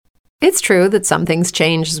It's true that some things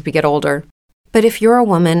change as we get older. But if you're a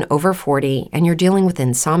woman over 40 and you're dealing with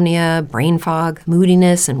insomnia, brain fog,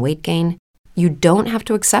 moodiness, and weight gain, you don't have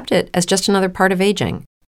to accept it as just another part of aging.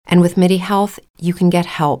 And with MIDI Health, you can get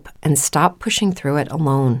help and stop pushing through it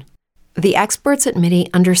alone. The experts at MIDI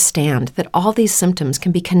understand that all these symptoms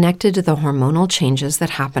can be connected to the hormonal changes that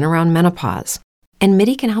happen around menopause, and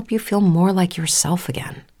MIDI can help you feel more like yourself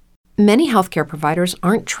again. Many healthcare providers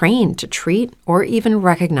aren't trained to treat or even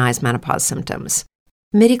recognize menopause symptoms.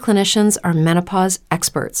 MIDI clinicians are menopause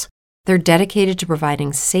experts. They're dedicated to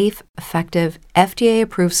providing safe, effective,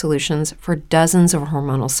 FDA-approved solutions for dozens of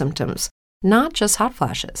hormonal symptoms, not just hot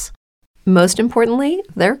flashes. Most importantly,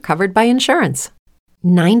 they're covered by insurance.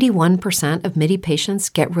 91% of MIDI patients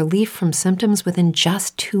get relief from symptoms within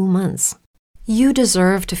just 2 months. You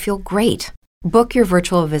deserve to feel great. Book your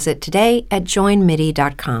virtual visit today at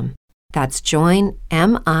joinmidi.com. That's joinmidi.com.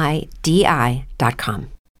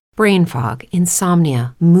 Brain fog,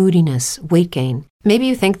 insomnia, moodiness, weight gain. Maybe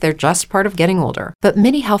you think they're just part of getting older, but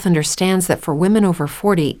MIDI Health understands that for women over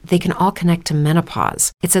 40, they can all connect to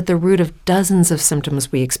menopause. It's at the root of dozens of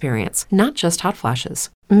symptoms we experience, not just hot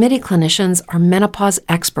flashes. MIDI clinicians are menopause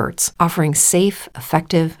experts, offering safe,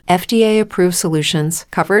 effective, FDA-approved solutions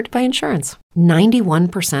covered by insurance.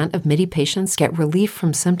 91% of MIDI patients get relief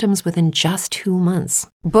from symptoms within just 2 months.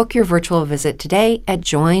 Book your virtual visit today at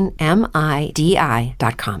joinmidi.com.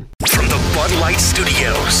 From the Bud Light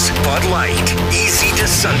Studios, Bud Light, easy to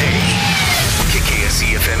Sunday.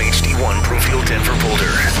 KKSE FM HD1, Brookfield, Denver,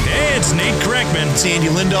 Boulder. Hey, it's Nate Kreckman. It's Andy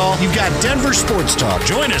Lindahl. You've got Denver Sports Talk.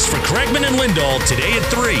 Join us for Kreckman and Lindahl today at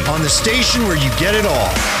 3 on the station where you get it all.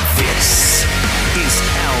 This is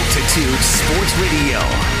Altitude Sports Radio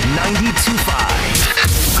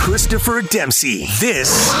 92.5. Christopher Dempsey.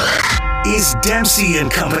 This is Dempsey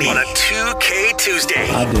and Company on a 2K Tuesday.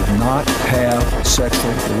 I did not have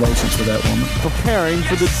sexual relations with that woman. Preparing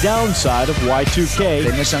for the downside of Y2K.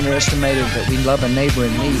 They misunderestimated that we love a neighbor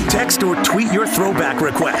in need. Text or tweet your throwback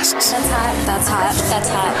requests. That's hot, that's hot, that's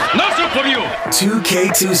hot. Nothing from you.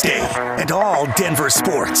 2K Tuesday and all Denver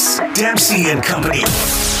sports. Dempsey and Company.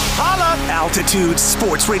 Holla! Altitude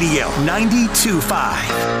Sports Radio 92.5.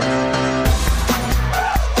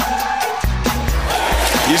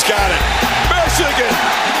 He's got it. Michigan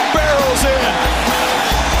barrels in.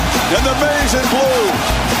 And the maize and blue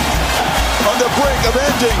on the brink of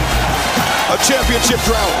ending a championship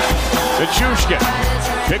drought. Nichushkin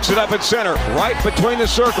picks it up at center, right between the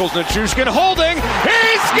circles. Nichushkin holding.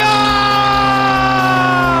 He scores!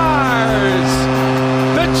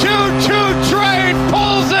 The choo-choo train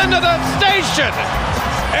pulls into the station.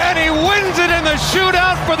 And he wins it in the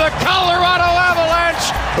shootout for the Colorado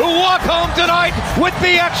Avalanche, who walk home tonight with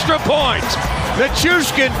the extra point.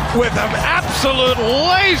 Nichushkin with an absolute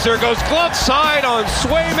laser goes glove side on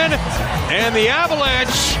Swayman, and the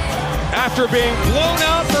Avalanche, after being blown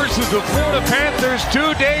out versus the Florida Panthers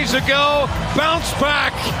 2 days ago, bounce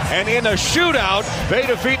back, and in a shootout, they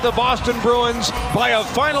defeat the Boston Bruins by a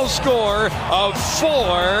final score of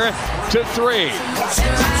 4-3.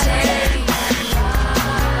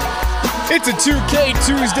 It's a 2K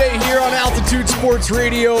Tuesday here on Altitude Sports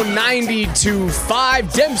Radio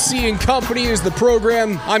 92.5. Dempsey and Company is the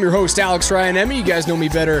program. I'm your host, Alex Ryan Emmy. You guys know me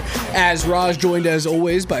better as Raj, joined as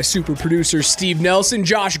always by super producer Steve Nelson,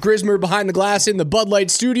 Josh Grismer behind the glass in the Bud Light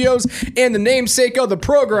Studios, and the namesake of the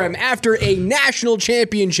program after a national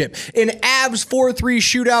championship, an Avs 4-3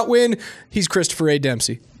 shootout win. He's Christopher A.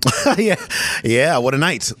 Dempsey. Yeah. What a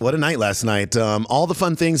night last night. All the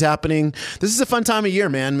fun things happening. This is a fun time of year,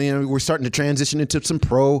 man. I mean, we're starting to transition into some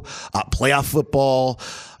pro playoff football,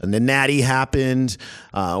 and the Natty happened.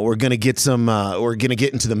 We're gonna get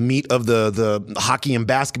into the meat of the hockey and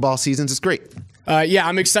basketball seasons. It's great.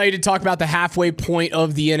 I'm excited to talk about the halfway point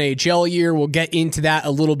of the NHL year. We'll get into that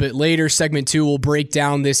a little bit later. Segment 2 will break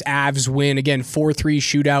down this Avs win. Again, 4-3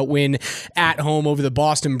 shootout win at home over the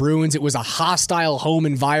Boston Bruins. It was a hostile home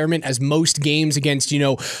environment, as most games against,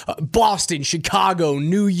 Boston, Chicago,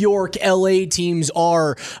 New York, LA teams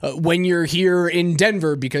are when you're here in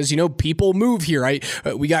Denver, because, people move here, right?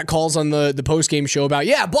 We got calls on the post-game show about,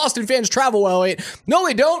 Boston fans travel well. No,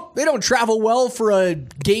 they don't. They don't travel well for a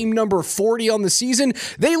game number 40 on the season.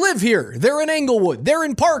 They live here. They're in Englewood. They're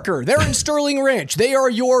in Parker. They're in Sterling Ranch. They are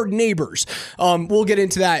your neighbors. We'll get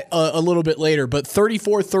into that a little bit later, but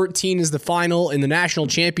 34-13 is the final in the national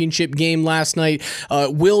championship game last night.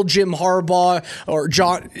 Will Jim Harbaugh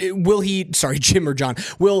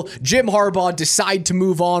decide to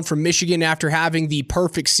move on from Michigan after having the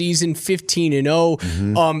perfect season,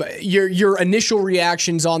 15-0? Your initial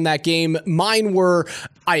reactions on that game, mine were,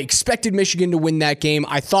 I expected Michigan to win that game.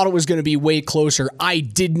 I thought it was going to be way closer. I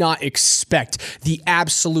did not expect the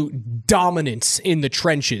absolute dominance in the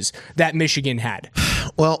trenches that Michigan had.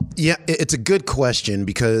 Well, yeah, it's a good question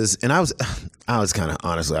because, and I was kind of,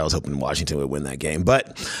 honestly, I was hoping Washington would win that game.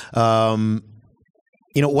 But,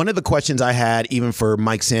 one of the questions I had even for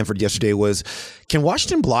Mike Sanford yesterday was, can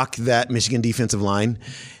Washington block that Michigan defensive line?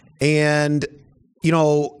 And,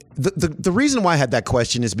 the reason why I had that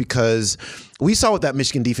question is because we saw what that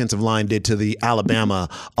Michigan defensive line did to the Alabama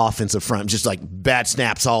offensive front, just like bad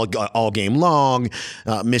snaps all game long.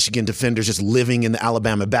 Michigan defenders just living in the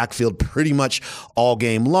Alabama backfield pretty much all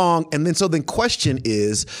game long. And then the question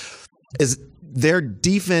is their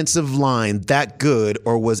defensive line that good,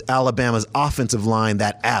 or was Alabama's offensive line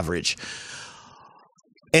that average?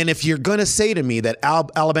 And if you're going to say to me that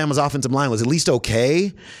Alabama's offensive line was at least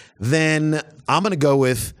okay, then I'm going to go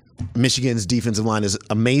with Michigan's defensive line is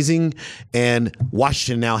amazing, and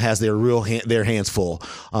Washington now has their hands full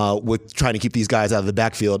with trying to keep these guys out of the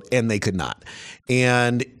backfield, and they could not.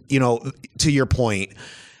 And, to your point,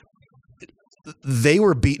 they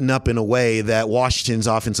were beaten up in a way that Washington's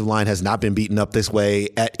offensive line has not been beaten up this way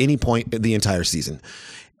at any point in the entire season.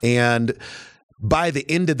 And by the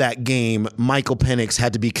end of that game, Michael Penix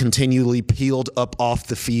had to be continually peeled up off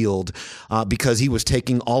the field because he was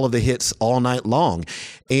taking all of the hits all night long.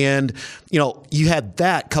 And, you had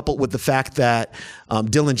that coupled with the fact that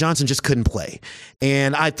Dylan Johnson just couldn't play.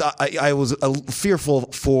 And I thought I was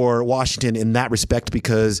fearful for Washington in that respect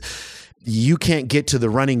because you can't get to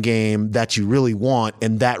the running game that you really want,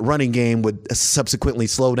 and that running game would subsequently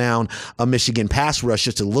slow down a Michigan pass rush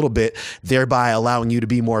just a little bit, thereby allowing you to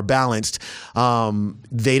be more balanced.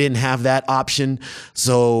 They didn't have that option,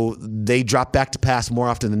 so they dropped back to pass more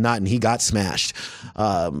often than not, and he got smashed.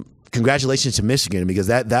 Congratulations to Michigan, because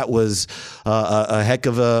that was a heck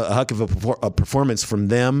of a performance from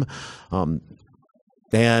them.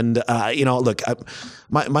 And look,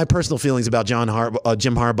 my personal feelings about Jim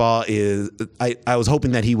Harbaugh is I was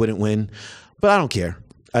hoping that he wouldn't win, but I don't care.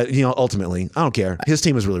 Ultimately, I don't care. His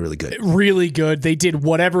team was really, really good. Really good. They did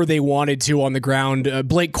whatever they wanted to on the ground.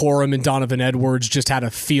 Blake Corum and Donovan Edwards just had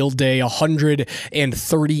a field day,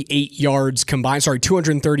 138 yards combined.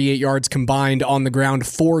 238 yards combined on the ground,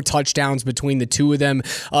 4 touchdowns between the two of them.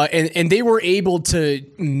 And they were able to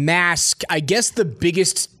mask, I guess, the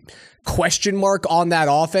biggest question mark on that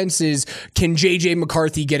offense is, can J.J.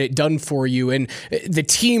 McCarthy get it done for you? And the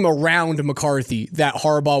team around McCarthy that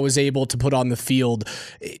Harbaugh was able to put on the field,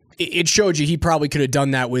 it showed you he probably could have done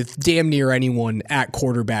that with damn near anyone at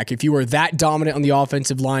quarterback. If you are that dominant on the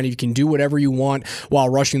offensive line, if you can do whatever you want while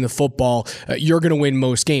rushing the football, you're going to win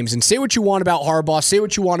most games. And say what you want about Harbaugh, say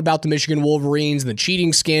what you want about the Michigan Wolverines, and the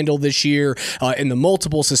cheating scandal this year, and the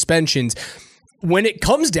multiple suspensions. When it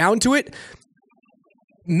comes down to it,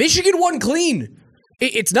 Michigan won clean.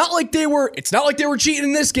 It's not like they were cheating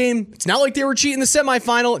in this game. It's not like they were cheating in the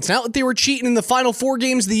semifinal. It's not like they were cheating in the final 4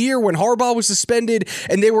 games of the year when Harbaugh was suspended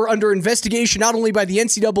and they were under investigation not only by the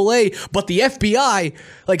NCAA but the FBI.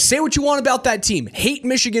 Like, say what you want about that team. Hate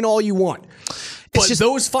Michigan all you want. But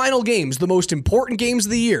those final games, the most important games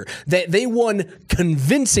of the year, that they won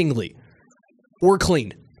convincingly, were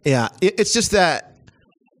clean. Yeah, it's just that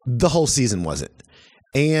the whole season wasn't.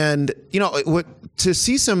 And, to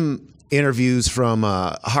see some interviews from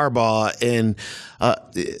Harbaugh and,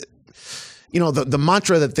 the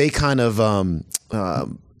mantra that they kind of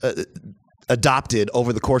adopted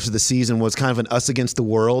over the course of the season was kind of an us against the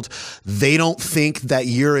world. They don't think that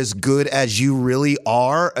you're as good as you really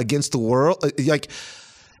are against the world.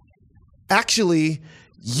 Actually,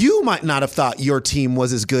 you might not have thought your team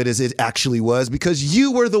was as good as it actually was because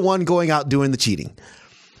you were the one going out doing the cheating.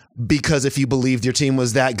 Because if you believed your team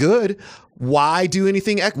was that good, why do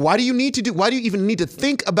anything? Why do you even need to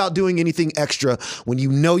think about doing anything extra when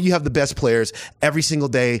you know you have the best players every single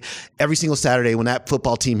day, every single Saturday when that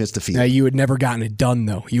football team hits the field? Now, you had never gotten it done,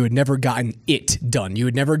 though. You had never gotten it done. You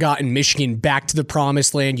had never gotten Michigan back to the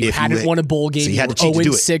promised land. You hadn't won a bowl game. So you had to cheat to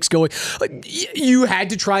do it. 0-6 going. You had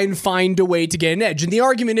to try and find a way to get an edge. And the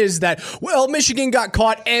argument is that, well, Michigan got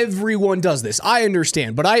caught. Everyone does this. I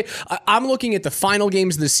understand. But I'm looking at the final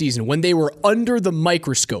games of the season when they were under the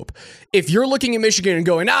microscope. If you're looking at Michigan and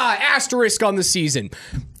going, asterisk on the season,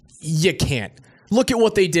 you can't. Look at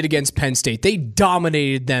what they did against Penn State. They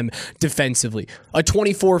dominated them defensively. A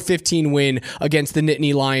 24-15 win against the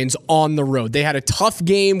Nittany Lions on the road. They had a tough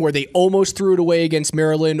game where they almost threw it away against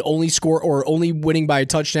Maryland, only winning by a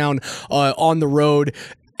touchdown on the road.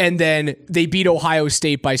 And then they beat Ohio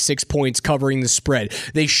State by 6 points, covering the spread.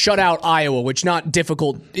 They shut out Iowa, which isn't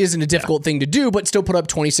a difficult thing to do, but still put up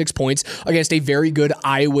 26 points against a very good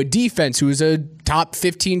Iowa defense, who is a top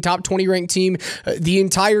 15, top 20 ranked team the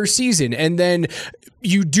entire season. And then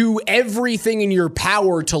you do everything in your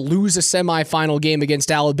power to lose a semifinal game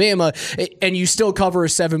against Alabama, and you still cover a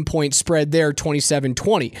 7-point spread there,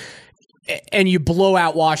 27-20. And you blow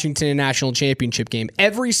out Washington in a national championship game.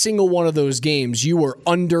 Every single one of those games, you were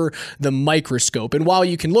under the microscope. And while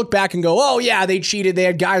you can look back and go, oh, yeah, they cheated, they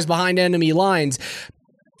had guys behind enemy lines,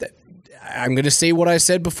 I'm going to say what I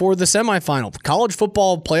said before the semifinal. College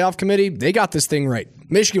Football Playoff Committee, they got this thing right.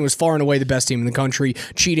 Michigan was far and away the best team in the country,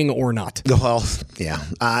 cheating or not. Well, yeah,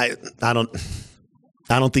 I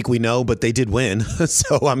don't think we know, but they did win.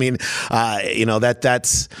 So I mean,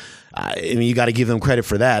 that's. I mean, you got to give them credit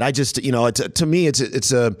for that. I just, to me,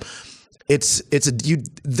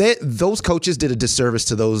 those coaches did a disservice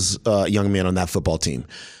to those young men on that football team.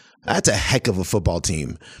 That's a heck of a football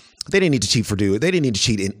team. They didn't need to cheat for Purdue. They didn't need to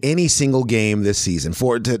cheat in any single game this season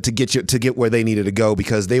to get where they needed to go,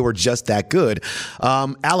 because they were just that good.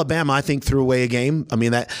 Alabama, I think, threw away a game. I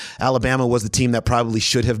mean, that Alabama was the team that probably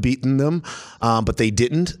should have beaten them, but they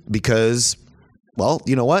didn't because, well,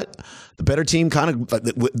 you know what? The better team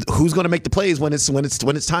who's going to make the plays when it's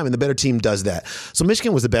time, and the better team does that. So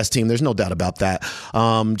Michigan was the best team. There's no doubt about that.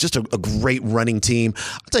 Just a great running team.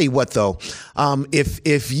 I'll tell you what, though,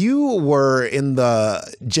 if you were in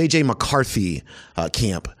the J.J. McCarthy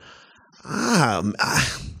camp,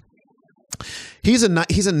 he's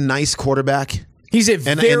a nice quarterback. He's a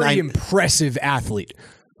very impressive athlete.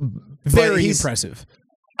 Very impressive.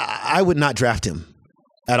 I would not draft him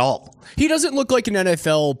at all. He doesn't look like an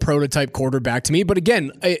NFL prototype quarterback to me, but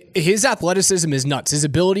again, his athleticism is nuts. His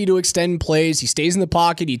ability to extend plays, he stays in the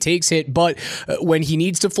pocket, he takes hit, but when he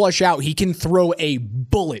needs to flush out, he can throw a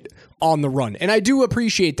bullet on the run. And I do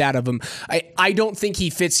appreciate that of him. I don't think he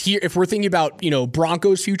fits here. If we're thinking about,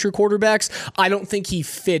 Broncos future quarterbacks, I don't think he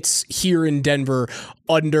fits here in Denver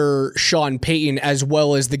under Sean Payton, as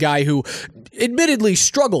well as the guy who admittedly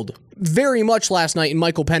struggled very much last night in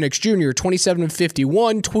Michael Penix Jr., 27 of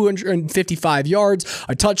 51, 255 yards,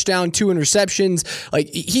 a touchdown, 2 interceptions. Like,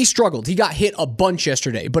 he struggled. He got hit a bunch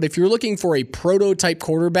yesterday. But if you're looking for a prototype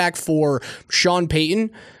quarterback for Sean Payton,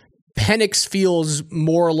 Penix feels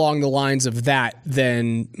more along the lines of that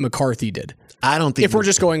than McCarthy did. I don't think, if we're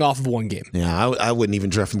just going off of one game. Yeah, I wouldn't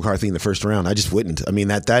even draft McCarthy in the first round. I just wouldn't. I mean,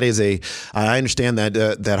 that is I understand that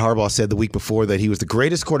Harbaugh said the week before that he was the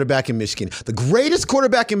greatest quarterback in Michigan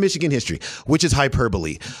history, which is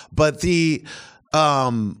hyperbole. But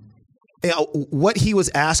what he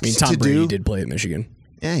was asked Tom to Brady do, did play at Michigan.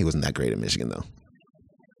 Yeah, he wasn't that great at Michigan though.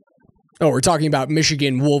 Oh, we're talking about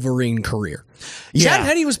Michigan Wolverine career. Yeah. Chad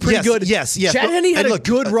Henne was pretty good. Yes. Chad Henne had a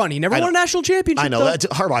good run. He never won a national championship. I know.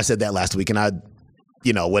 Harbaugh said that last week, and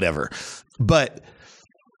whatever. But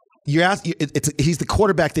he's the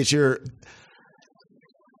quarterback that you're.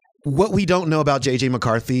 What we don't know about J.J.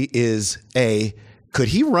 McCarthy is could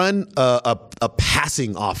he run a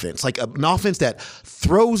passing offense, like an offense that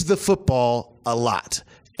throws the football a lot?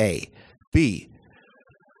 A. B.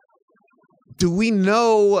 Do we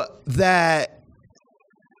know that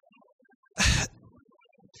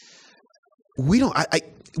we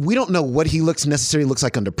don't know what he necessarily looks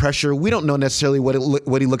like under pressure. We don't know necessarily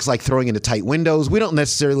what he looks like throwing into tight windows. We don't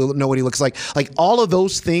necessarily know what he looks like all of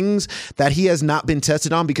those things that he has not been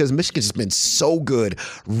tested on, because Michigan's just been so good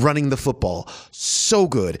running the football, so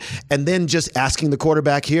good, and then just asking the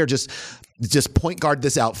quarterback here, just point guard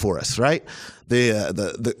this out for us, right?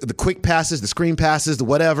 The quick passes, the screen passes, the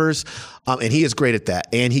whatevers, and he is great at that.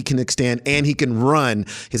 And he can extend, and he can run.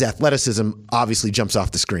 His athleticism obviously jumps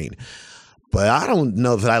off the screen. But I don't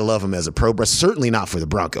know that I love him as a pro, but certainly not for the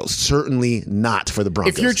Broncos. Certainly not for the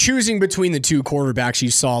Broncos. If you're choosing between the two quarterbacks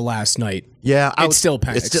you saw last night, it's still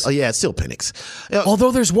Penix. It's still Penix.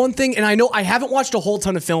 Although there's one thing, and I know I haven't watched a whole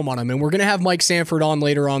ton of film on him, and we're going to have Mike Sanford on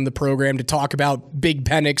later on the program to talk about big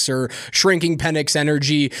Penix or shrinking Penix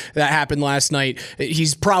energy that happened last night.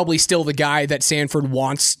 He's probably still the guy that Sanford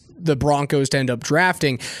wants the Broncos to end up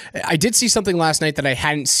drafting. I did see something last night that I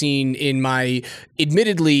hadn't seen in my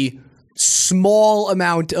admittedly small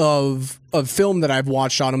amount of film that I've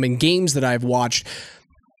watched on him and games that I've watched.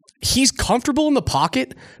 He's comfortable in the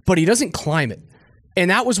pocket, but he doesn't climb it.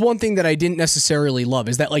 And that was one thing that I didn't necessarily love,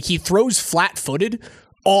 is that he throws flat-footed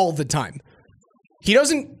all the time. He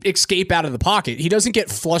doesn't escape out of the pocket. He doesn't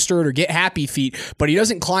get flustered or get happy feet, but he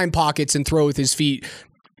doesn't climb pockets and throw with his feet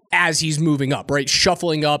as he's moving up, right?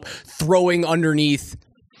 Shuffling up, throwing underneath.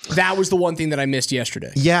 That was the one thing that I missed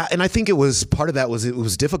yesterday. Yeah, and I think it was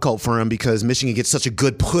difficult for him because Michigan gets such a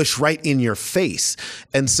good push right in your face.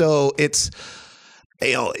 And so it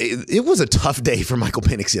was a tough day for Michael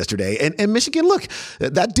Penix yesterday. And Michigan, look,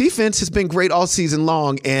 that defense has been great all season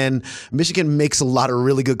long, and Michigan makes a lot of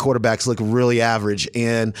really good quarterbacks look really average.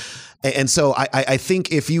 And so I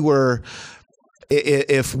think if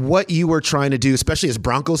what you were trying to do, especially as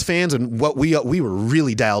Broncos fans, and what we were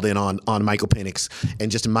really dialed in on Michael Penix, and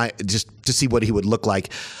just to see what he would look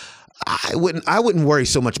like, I wouldn't worry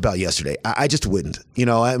so much about yesterday. I just wouldn't.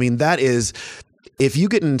 I mean, that is, if you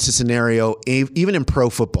get into a scenario, even in pro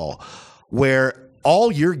football, where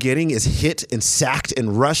all you're getting is hit and sacked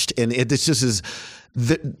and rushed, and it's just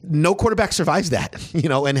no quarterback survives that,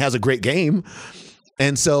 and has a great game.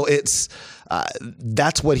 And so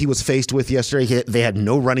that's what he was faced with yesterday. They had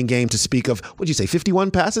no running game to speak of. What did you say, 51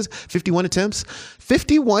 passes, 51 attempts?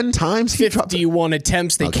 51 times? 51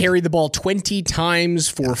 attempts. They carried the ball 20 times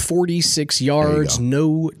for 46 yards,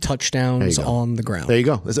 no touchdowns on the ground. There you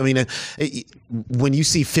go. I mean, when you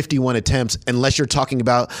see 51 attempts, unless you're talking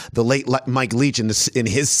about the late Mike Leach in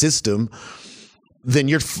his system,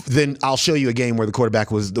 then I'll show you a game where the quarterback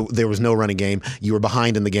there was no running game. You were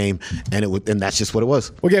behind in the game, and that's just what it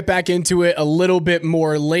was. We'll get back into it a little bit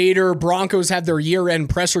more later. Broncos have their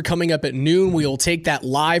year-end presser coming up at noon. We will take that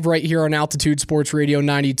live right here on Altitude Sports Radio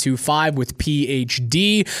 92.5 with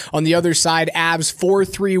PhD. On the other side, Avs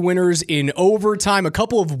 4-3 winners in overtime. A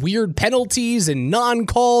couple of weird penalties and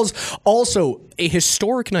non-calls. Also, a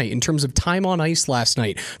historic night in terms of time on ice last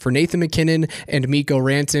night for Nathan McKinnon and Mikko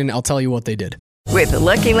Rantanen. I'll tell you what they did. With the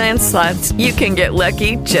Lucky Land Slots, you can get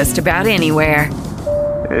lucky just about anywhere.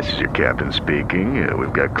 This is your captain speaking.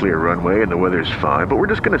 We've got clear runway and the weather's fine, but we're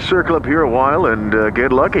just going to circle up here a while and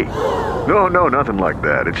get lucky. No, nothing like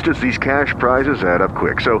that. It's just these cash prizes add up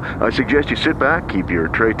quick. So I suggest you sit back, keep your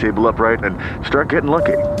tray table upright, and start getting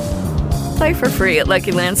lucky. Play for free at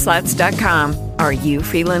LuckyLandSlots.com. Are you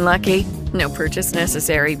feeling lucky? No purchase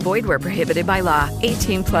necessary. Void where prohibited by law.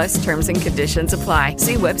 18+ terms and conditions apply.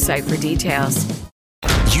 See website for details.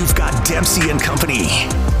 You've got Dempsey and Company.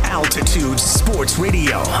 Altitude Sports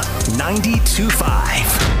Radio 92.5.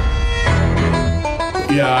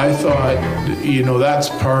 Yeah, I thought, that's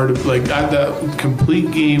part of, that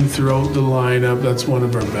complete game throughout the lineup, that's one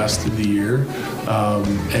of our best of the year.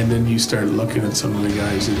 And then you start looking at some of the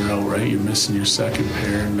guys that are out, right? You're missing your second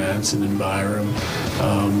pair, Manson and Byram.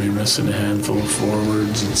 You're missing a handful of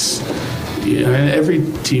forwards. And every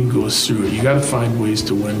team goes through it. You got to find ways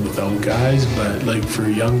to win without guys, but for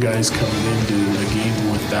young guys coming into a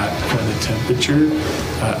game with that kind of temperature,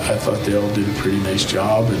 I thought they all did a pretty nice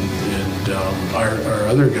job, and our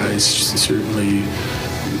other guys certainly,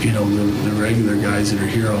 the regular guys that are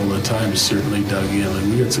here all the time certainly dug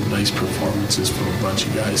in. We got some nice performances from a bunch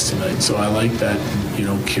of guys tonight, so I like that,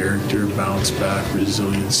 character, bounce back,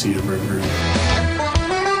 resiliency of our group.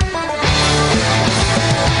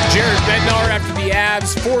 Jared Bednar after the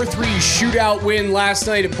Avs 4-3 shootout win last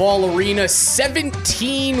night at Ball Arena.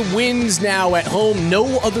 17 wins now at home.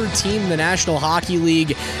 No other team in the National Hockey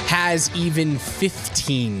League has even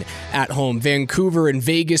 15 at home. Vancouver and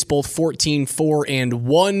Vegas both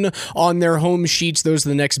 14-4-1 on their home sheets. Those are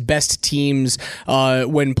the next best teams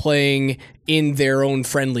when playing in their own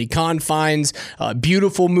friendly confines.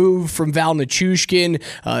 Beautiful move from Val Nichushkin.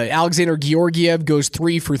 Alexander Georgiev goes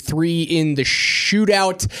 3 for 3 in the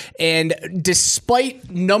shootout. And despite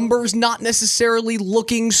numbers not necessarily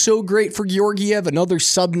looking so great for Georgiev, another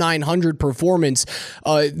sub-900 performance,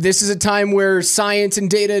 this is a time where science and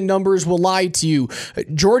data and numbers will lie to you.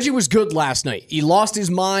 Georgie was good last night. He lost his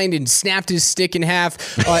mind and snapped his stick in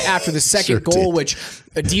half after the second goal, which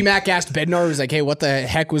D-Mac asked Bednar, was like, hey, what the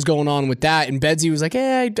heck was going on with that? And Bedsy was like,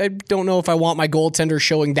 I don't know if I want my goaltender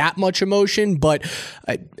showing that much emotion. But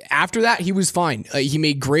after that, he was fine. He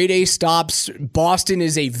made grade A stops. Boston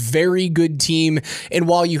is a very good team. And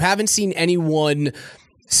while you haven't seen anyone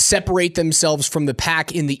separate themselves from the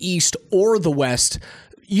pack in the East or the West,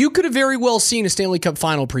 you could have very well seen a Stanley Cup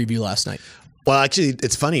final preview last night. Well, actually,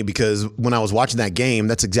 it's funny because when I was watching that game,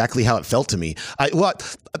 that's exactly how it felt to me.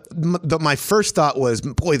 My first thought was,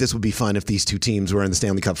 boy, this would be fun if these two teams were in the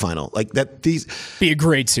Stanley Cup final. Be a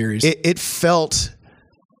great series. It felt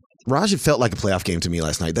like a playoff game to me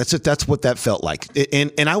last night. That's what that felt like.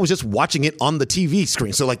 And I was just watching it on the TV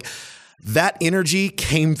screen. So that energy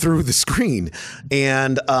came through the screen.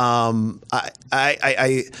 And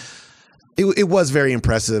It was very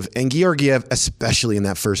impressive. And Georgiev, especially in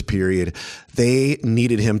that first period, they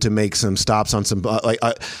needed him to make some stops on some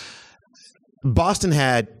Boston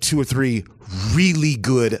had 2 or 3 really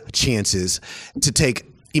good chances to take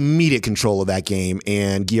immediate control of that game,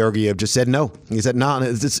 and Georgiev just said no. He said, no,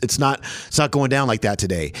 it's not going down like that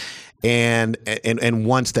today. And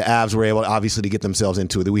once the Avs were able, obviously, to get themselves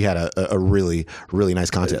into it, we had a really, really nice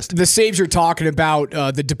contest. The saves you're talking about,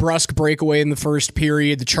 the DeBrusk breakaway in the first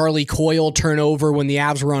period, the Charlie Coyle turnover when the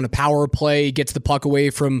Avs were on a power play, gets the puck away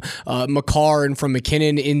from Makar and from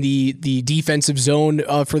McKinnon in the defensive zone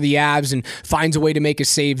for the Avs and finds a way to make a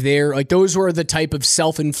save there. Like, those were the type of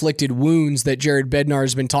self-inflicted wounds that Jared Bednar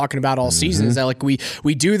has been talking about all season. Is that, like, we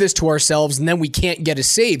do this to ourselves and then we can't get a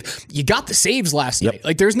save. You got the saves last night.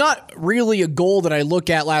 Like, there's not really a goal that I look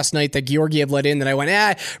at last night that Georgiev let in that I went,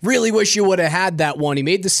 really wish you would have had that one. He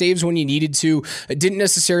made the saves when he needed to. Didn't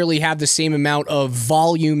necessarily have the same amount of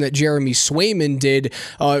volume that Jeremy Swayman did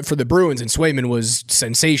for the Bruins, and Swayman was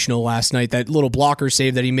sensational last night. That little blocker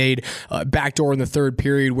save that he made backdoor in the third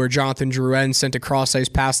period where Jonathan Drouin sent a cross-ice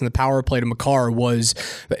pass in the power play to Makar was,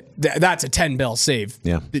 that's a 10-bell save.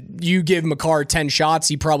 Yeah. You give Makar 10 shots,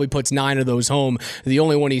 he probably puts 9 of those home. The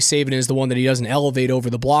only one he's saving is the one that he doesn't elevate over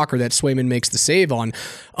the blocker that Swayman makes the save on.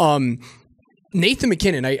 Nathan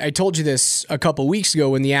McKinnon, I told you this a couple weeks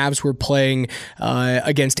ago when the Avs were playing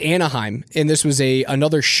against Anaheim, and this was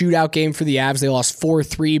another shootout game for the Avs. They lost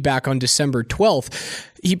 4-3 back on December 12th.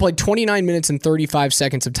 He played 29 minutes and 35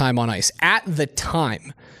 seconds of time on ice. At the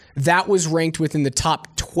time, that was ranked within the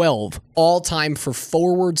top 12 all-time for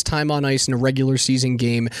forwards time on ice in a regular season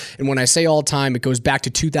game. And when I say all-time, it goes back to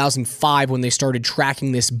 2005 when they started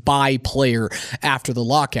tracking this by player after the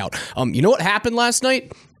lockout. You know what happened last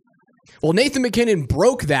night? Well, Nathan McKinnon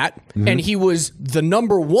broke that, and he was the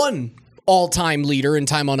number 1 all-time leader in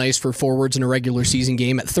time on ice for forwards in a regular season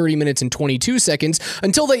game at 30 minutes and 22 seconds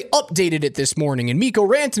until they updated it this morning. And Mikko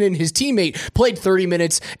Rantanen, his teammate, played 30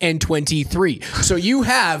 minutes and 23. So you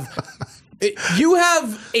have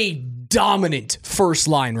a dominant first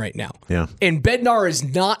line right now. Yeah. And Bednar is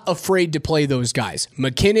not afraid to play those guys.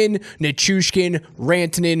 McKinnon, Nichushkin,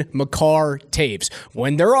 Rantanen, Makar, Taves.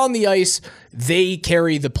 When they're on the ice, they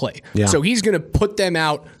carry the play. Yeah. So he's going to put them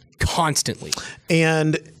out constantly.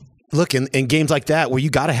 And look, in games like that where you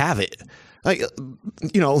got to have it, like,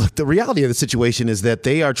 the reality of the situation is that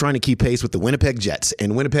they are trying to keep pace with the Winnipeg Jets,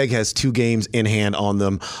 and Winnipeg has 2 games in hand on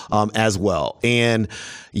them as well. And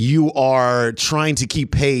you are trying to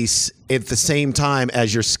keep pace at the same time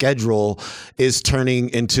as your schedule is turning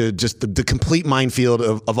into just the complete minefield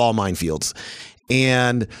of all minefields.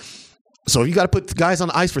 And so you got to put the guys on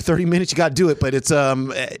the ice for 30 minutes. You got to do it, but it's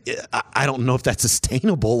I don't know if that's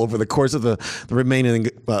sustainable over the course of the remaining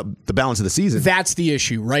the balance of the season. That's the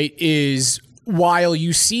issue, right? Is while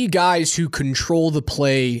you see guys who control the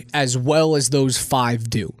play as well as those 5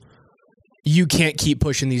 do, you can't keep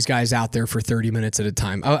pushing these guys out there for 30 minutes at a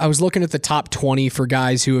time. I was looking at the top 20 for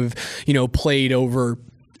guys who have played over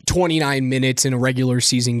 29 minutes in a regular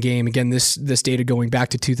season game. Again, this data going back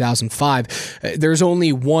to 2005. There's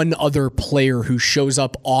only one other player who shows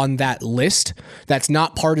up on that list that's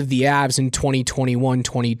not part of the Avs in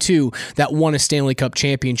 2021-22 that won a Stanley Cup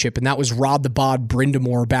championship, and that was Rod the Bod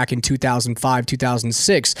Brindamore back in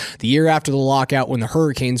 2005-2006, the year after the lockout when the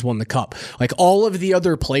Hurricanes won the Cup. Like, all of the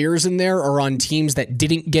other players in there are on teams that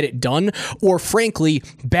didn't get it done, or frankly,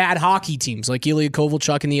 bad hockey teams like Ilya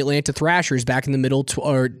Kovalchuk and the Atlanta Thrashers back in the middle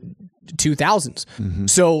 2000s.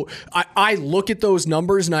 So I look at those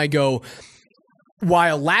numbers and I go,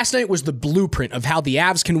 while last night was the blueprint of how the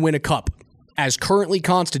Avs can win a cup as currently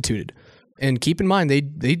constituted, and keep in mind they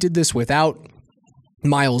did this without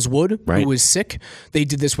Miles Wood, who was sick. They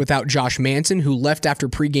did this without Josh Manson, who left after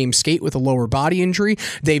pregame skate with a lower body injury.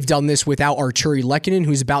 They've done this without Arturi Lehkonen,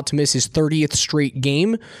 who's about to miss his 30th straight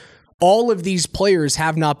game. All of these players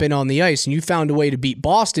have not been on the ice, and you found a way to beat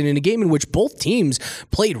Boston in a game in which both teams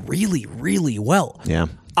played really, really well. Yeah.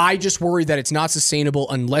 I just worry that it's not sustainable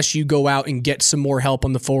unless you go out and get some more help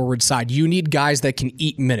on the forward side. You need guys that can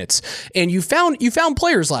eat minutes. And you found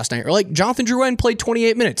players last night. Like Jonathan Drouin played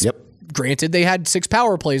 28 minutes. Yep. Granted, they had 6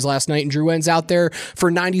 power plays last night, and Drouin's out there for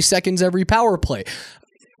 90 seconds every power play.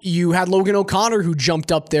 You had Logan O'Connor who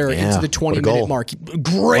jumped up there into the 20-minute mark.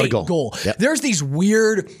 Great goal. Yep. There's these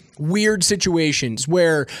weird situations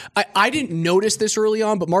where I didn't notice this early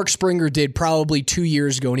on, but Mark Springer did probably 2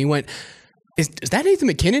 years ago, and he went, is that Nathan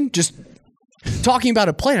McKinnon? Just talking about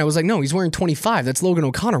a play. And I was like, no, he's wearing 25. That's Logan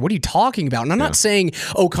O'Connor. What are you talking about? And I'm not saying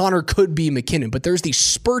O'Connor could be McKinnon, but there's these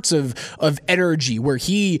spurts of energy where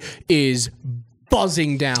he is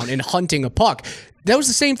buzzing down and hunting a puck. That was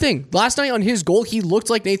the same thing. Last night on his goal, he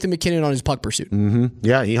looked like Nathan McKinnon on his puck pursuit. Mm-hmm.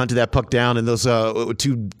 Yeah, he hunted that puck down, and those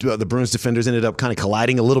the Bruins defenders ended up kind of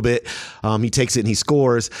colliding a little bit. He takes it and he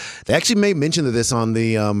scores. They actually made mention of this on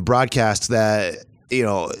the broadcast that,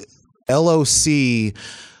 LOC,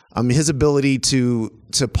 his ability to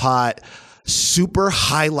pot super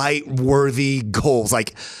highlight worthy goals.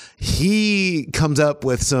 Like, he comes up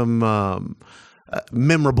with some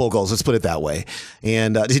memorable goals. Let's put it that way.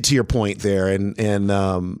 And to your point there,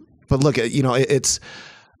 but look, it's.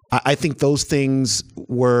 I think those things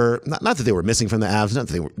were not that they were missing from the Avs, not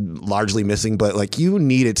that they were largely missing, but like you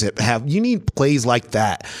need plays like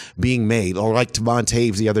that being made, or like Tavon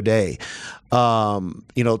Taves the other day,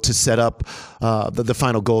 to set up the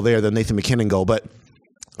final goal there, the Nathan McKinnon goal. But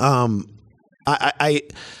I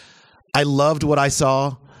loved what I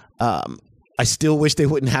saw. I still wish they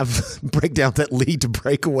wouldn't have breakdowns that lead to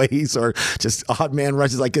breakaways or just odd man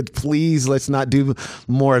rushes. Like, please, let's not do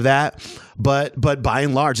more of that. But by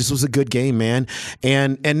and large, this was a good game, man.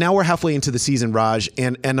 And now we're halfway into the season, Raj.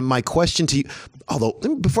 And my question to you, although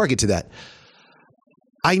before I get to that,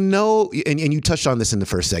 I know, and you touched on this in the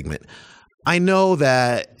first segment, I know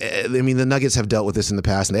that, the Nuggets have dealt with this in the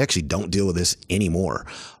past, and they actually don't deal with this anymore.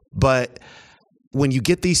 But when you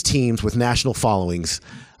get these teams with national followings,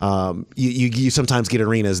 you sometimes get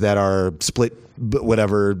arenas that are split,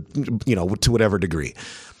 whatever, to whatever degree.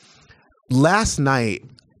 Last night,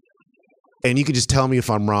 and you can just tell me if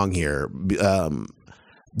I'm wrong here,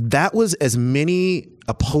 that was as many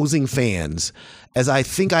opposing fans as I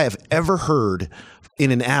think I have ever heard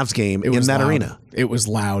in an Avs game in that arena. It was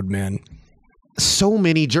loud, man. So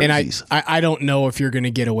many jerseys. And I don't know if you're going to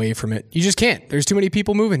get away from it. You just can't. There's too many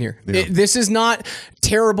people moving here. Yeah. This is not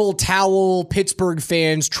terrible towel Pittsburgh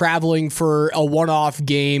fans traveling for a one-off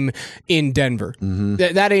game in Denver. Mm-hmm.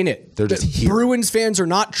 That ain't it. They're just here. Bruins fans are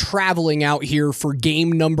not traveling out here for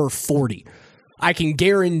game number 40. I can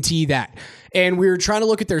guarantee that. And we were trying to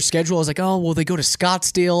look at their schedule. I was like, oh, well, they go to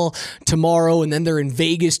Scottsdale tomorrow, and then they're in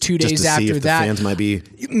Vegas 2 days just to after see if that. The fans might be.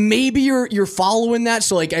 Maybe you're following that.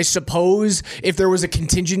 So, like, I suppose if there was a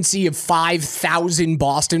contingency of 5,000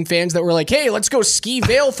 Boston fans that were like, hey, let's go ski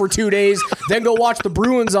Vale for 2 days, then go watch the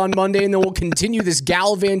Bruins on Monday, and then we'll continue this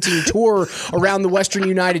gallivanting tour around the Western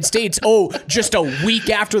United States. Oh, just a week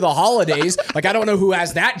after the holidays. Like, I don't know who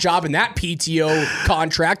has that job in that PTO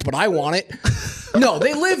contract, but I want it. No,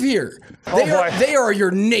 they live here. They are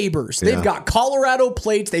your neighbors. They've got Colorado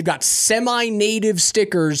plates. They've got semi-native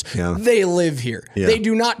stickers. Yeah. They live here. Yeah. They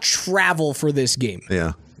do not travel for this game.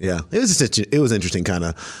 Yeah. Yeah, it was interesting kind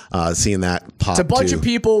of seeing that pop. It's a bunch of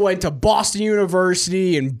people went to Boston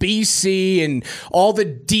University and BC and all the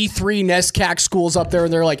D3 NESCAC schools up there,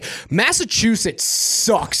 and they're like, Massachusetts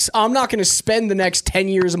sucks. I'm not going to spend the next 10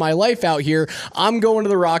 years of my life out here. I'm going to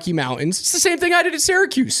the Rocky Mountains. It's the same thing I did at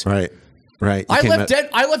Syracuse. Right. I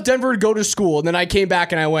left Denver to go to school, and then I came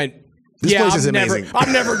back and I went, This place is amazing.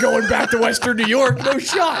 I'm never going back to Western New York. No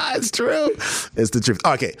shot. It's true. It's the truth.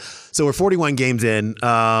 Okay, so we're 41 games in.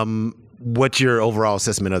 What's your overall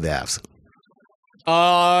assessment of the Avs?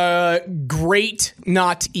 Great,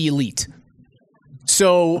 not elite.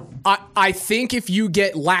 So I think if you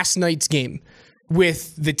get last night's game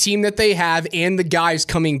with the team that they have and the guys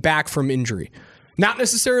coming back from injury, not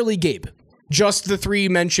necessarily Gabe, just the three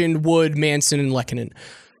mentioned, Wood, Manson, and Lehkonen,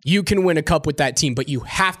 you can win a cup with that team, but you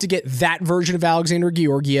have to get that version of Alexander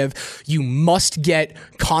Georgiev. You must get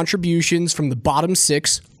contributions from the bottom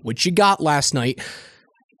six, which you got last night.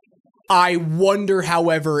 I wonder,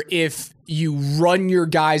 however, if you run your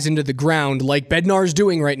guys into the ground like Bednar's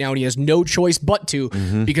doing right now, and he has no choice but to,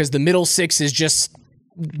 because the middle six is just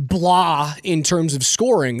blah in terms of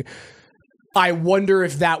scoring. I wonder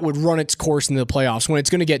if that would run its course in the playoffs when it's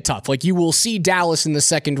going to get tough. Like, you will see Dallas in the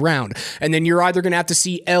second round, and then you're either going to have to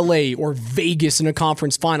see LA or Vegas in a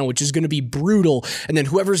conference final, which is going to be brutal. And then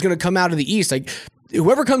whoever's going to come out of the East, like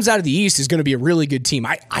whoever comes out of the East is going to be a really good team.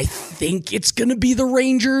 I think it's going to be the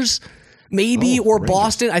Rangers, maybe, or Rangers.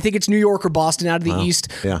 Boston. I think it's New York or Boston out of the East.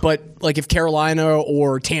 Yeah. But like if Carolina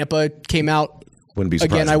or Tampa came out, wouldn't be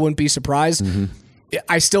surprised. Again, I wouldn't be surprised.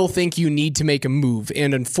 I still think you need to make a move.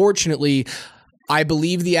 And unfortunately, I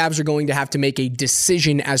believe the Avs are going to have to make a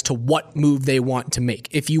decision as to what move they want to make.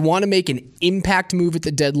 If you want to make an impact move at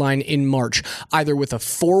the deadline in March, either with a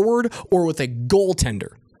forward or with a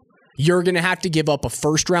goaltender, you're going to have to give up a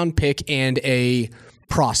first-round pick and a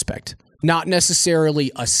prospect. Not necessarily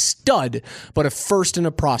a stud, but a first and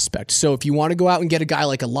a prospect. So if you want to go out and get a guy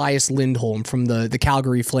like Elias Lindholm from the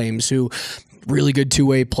Calgary Flames, who... really good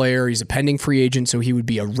two-way player. He's a pending free agent, so he would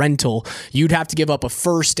be a rental. You'd have to give up a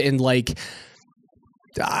first and like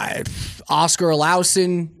Oscar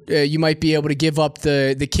Olausson. You might be able to give up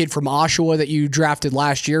the kid from Oshawa that you drafted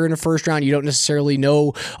last year in the first round. You don't necessarily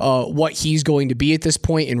know what he's going to be at this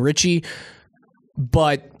point in Richie.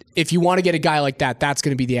 But if you want to get a guy like that, that's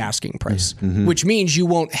going to be the asking price, which means you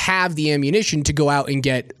won't have the ammunition to go out and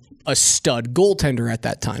get a stud goaltender at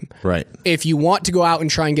that time. Right. If you want to go out and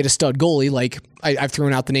try and get a stud goalie, like I've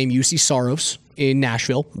thrown out the name UC Saros in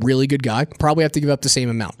Nashville, really good guy, probably have to give up the same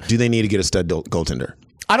amount. Do they need to get a stud goaltender?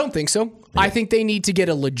 I don't think so. I think they need to get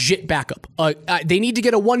a legit backup. They need to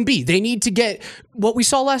get a 1B. They need to get what we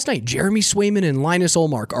saw last night. Jeremy Swayman and Linus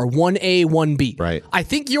Ullmark are 1A, 1B. Right. I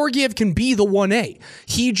think Georgiev can be the 1A.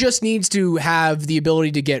 He just needs to have the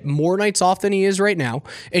ability to get more nights off than he is right now,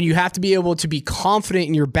 and you have to be able to be confident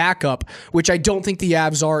in your backup, which I don't think the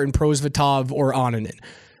Avs are in Prosvetov or Onanen.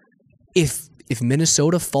 If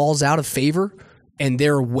Minnesota falls out of favor and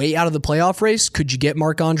they're way out of the playoff race, could you get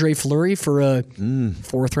Marc-Andre Fleury for a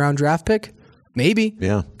fourth-round draft pick? Maybe.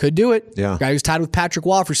 Yeah. Could do it. Yeah. Guy who's tied with Patrick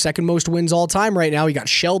Waugh for second most wins all time right now. He got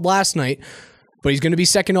shelled last night, but he's going to be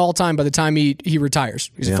second all time by the time he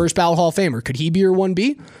retires. He's a first ballot Hall of Famer. Could he be your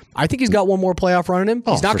 1B? I think he's got one more playoff run in him.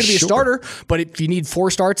 He's not going to be a starter, but if you need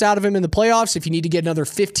 4 starts out of him in the playoffs, if you need to get another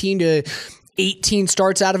 15 to 18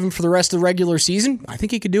 starts out of him for the rest of the regular season, I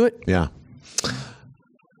think he could do it. Yeah.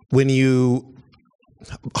 When you...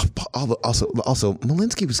 Also,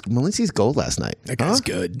 Malinsky's goal last night. That guy's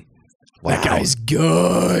good. Wow. That guy's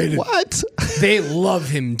good. What? They love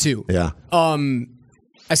him too. Yeah.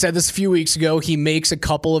 I said this a few weeks ago. He makes a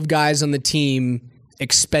couple of guys on the team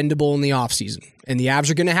expendable in the offseason. And the Avs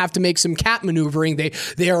are going to have to make some cap maneuvering.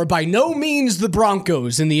 They are by no means the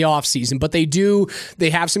Broncos in the offseason, but they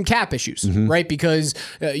have some cap issues, right? Because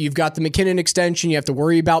you've got the McKinnon extension. You have to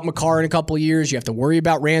worry about Makar in a couple of years. You have to worry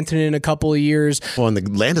about Rantanen in a couple of years. Well, and the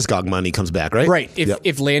Landeskog money comes back, right? Right.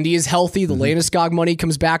 If Landy is healthy, the Landeskog money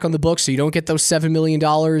comes back on the books, so you don't get those $7 million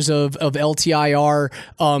of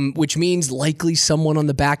LTIR, which means likely someone on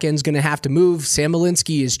the back end is going to have to move. Sam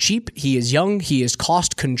Malinsky is cheap. He is young. He is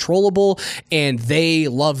cost controllable, and they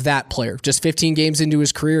love that player. Just 15 games into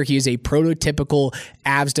his career, he is a prototypical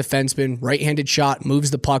Avs defenseman, right-handed shot, moves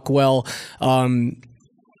the puck well.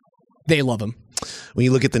 They love him. When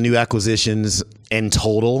you look at the new acquisitions in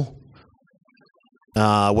total,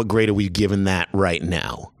 what grade are we giving that right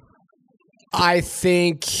now? I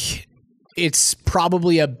think it's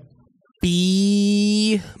probably a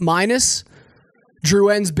B-.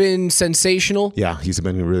 Drouin's been sensational. Yeah, he's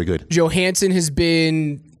been really good. Johansson has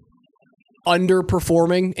been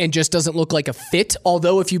underperforming and just doesn't look like a fit.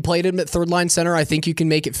 Although if you played him at third line center, I think you can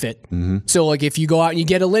make it fit. So like if you go out and you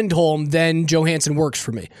get a Lindholm, then Johansson works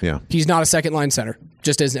for me. Yeah. He's not a second line center.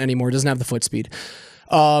 Just isn't anymore. Doesn't have the foot speed.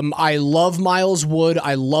 I love Miles Wood.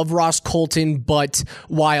 I love Ross Colton, but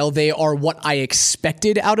while they are what I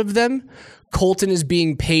expected out of them, Colton is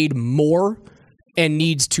being paid more and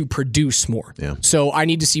needs to produce more. Yeah. So I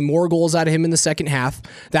need to see more goals out of him in the second half.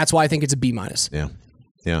 That's why I think it's a B-. Yeah.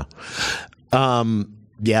 Yeah.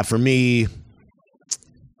 For me,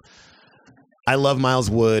 I love Miles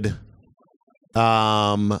Wood.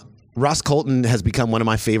 Ross Colton has become one of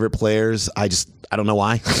my favorite players. I don't know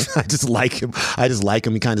why. I just like him.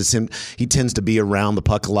 He tends to be around the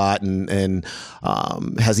puck a lot and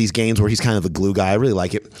has these games where he's kind of the glue guy. I really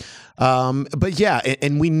like it. But yeah,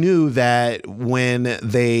 and we knew that when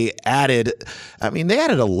they added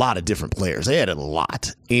a lot of different players. They added a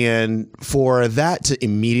lot. And for that to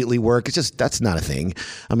immediately work, that's not a thing.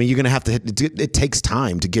 I mean, you're going to have to, it takes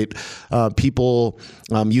time to get people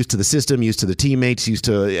used to the system, used to the teammates, used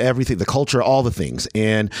to everything, the culture, all the things.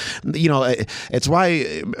 And, it's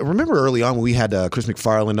why, remember early on when we had Chris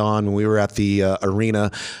McFarland on, when we were at the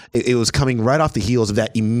arena, it was coming right off the heels of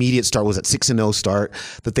that immediate start, was that 6-0 start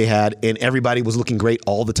that they had. And everybody was looking great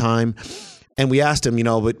all the time. And we asked him,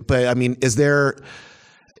 but I mean,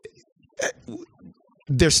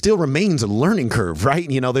 there still remains a learning curve, right?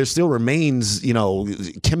 There still remains,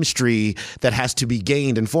 chemistry that has to be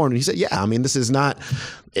gained and formed. And he said, yeah, I mean, this is not,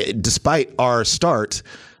 despite our start,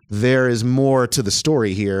 there is more to the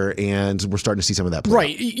story here, and we're starting to see some of that play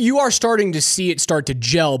right. out. You are starting to see it start to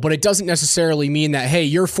gel, but it doesn't necessarily mean that, hey,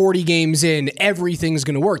 you're 40 games in, everything's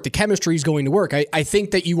going to work. The chemistry is going to work. I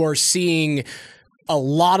think that you are seeing a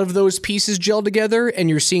lot of those pieces gel together, and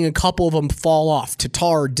you're seeing a couple of them fall off.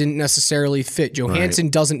 Tatar didn't necessarily fit. Johansson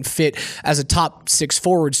doesn't fit as a top 6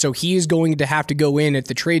 forward, so he is going to have to go in at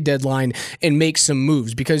the trade deadline and make some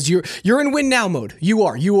moves because you're in win now mode. You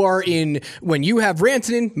are in when you have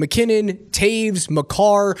Rantanen, McKinnon, Taves,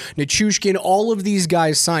 Makar, Nichushkin, all of these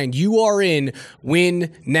guys signed. You are in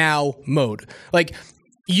win now mode. Like,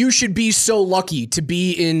 you should be so lucky to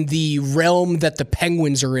be in the realm that the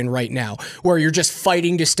Penguins are in right now, where you're just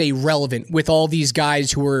fighting to stay relevant with all these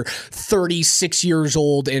guys who are 36 years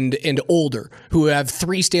old and older, who have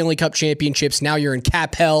 3 Stanley Cup championships. Now you're in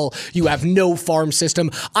cap hell. You have no farm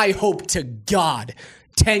system. I hope to God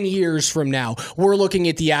 10 years from now, we're looking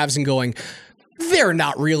at the Avs and going, they're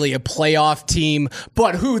not really a playoff team,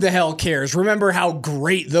 but who the hell cares? Remember how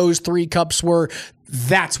great those 3 cups were?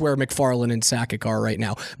 That's where McFarland and Sakic are right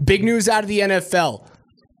now. Big news out of the NFL.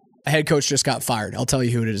 A head coach just got fired. I'll tell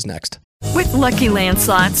you who it is next. With Lucky Land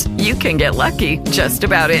Slots, you can get lucky just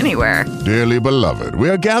about anywhere. Dearly beloved, we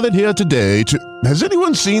are gathered here today to... Has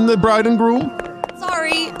anyone seen the bride and groom?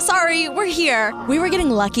 Sorry, we're here. We were getting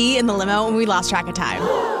lucky in the limo and we lost track of time.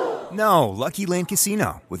 No, Lucky Land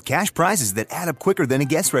Casino, with cash prizes that add up quicker than a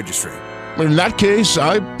guest registry. In that case,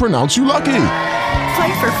 I pronounce you lucky.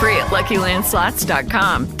 Play for free at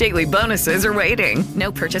LuckyLandSlots.com. Daily bonuses are waiting.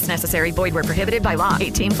 No purchase necessary. Void where prohibited by law.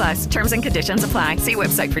 18+. Terms and conditions apply. See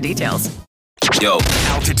website for details. Yo,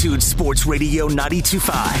 Altitude Sports Radio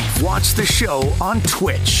 92.5. Watch the show on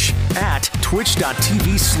Twitch at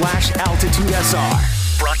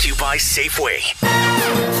twitch.tv/AltitudeSR. Brought to you by Safeway.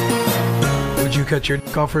 Would you cut your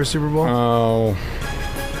dick off for a Super Bowl? Oh,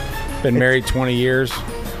 been married 20 years.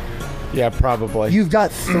 Yeah, probably. You've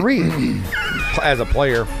got 3. As a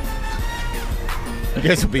player. I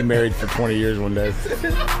guess I'll be married for 20 years one day.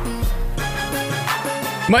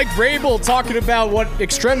 Mike Vrabel talking about what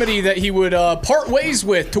extremity that he would part ways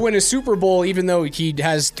with to win a Super Bowl, even though he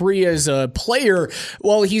has 3 as a player.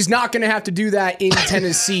 Well, he's not going to have to do that in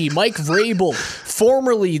Tennessee. Mike Vrabel,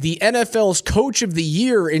 formerly the NFL's Coach of the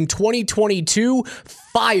Year in 2022,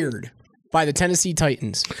 fired by the Tennessee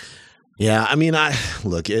Titans. Yeah, I mean,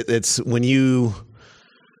 it's when you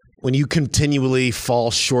continually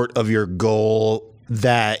fall short of your goal,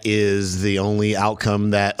 that is the only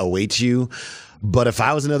outcome that awaits you. But if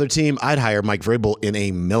I was another team, I'd hire Mike Vrabel in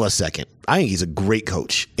a millisecond. I think he's a great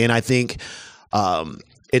coach. And I think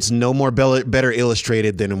it's no more better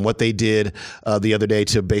illustrated than what they did the other day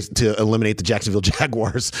to eliminate the Jacksonville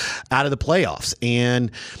Jaguars out of the playoffs. And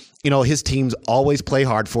his teams always play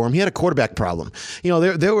hard for him. He had a quarterback problem.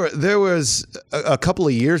 There was a couple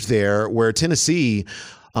of years there where Tennessee,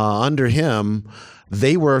 under him,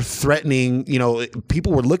 they were threatening,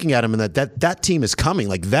 people were looking at him and that team is coming.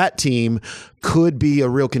 Like, that team could be a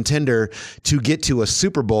real contender to get to a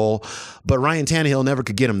Super Bowl, but Ryan Tannehill never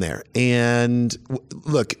could get him there. And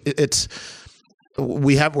look,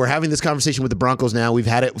 we're having this conversation with the Broncos now. We've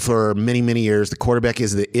had it for many, many years. The quarterback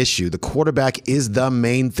is the issue. The quarterback is the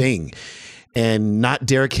main thing. And not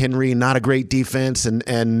Derrick Henry, not a great defense,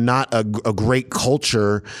 and not a great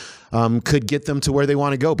culture could get them to where they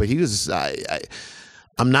want to go. But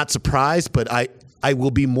I'm not surprised, but I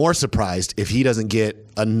will be more surprised if he doesn't get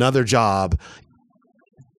another job.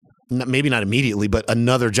 Maybe not immediately, but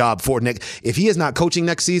another job for next. If he is not coaching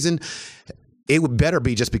next season, it would better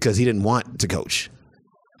be just because he didn't want to coach.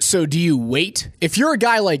 So do you wait? If you're a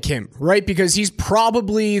guy like him, right? Because he's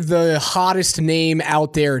probably the hottest name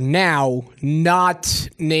out there now, not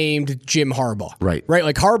named Jim Harbaugh. Right. Right?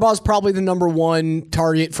 Like, Harbaugh's probably the number 1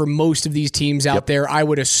 target for most of these teams out there. I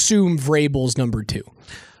would assume Vrabel's number 2.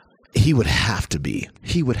 He would have to be.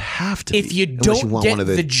 If you don't get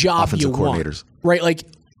the job you want. Right? Like,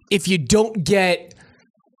 if you don't get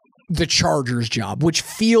the Chargers job, which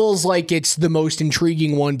feels like it's the most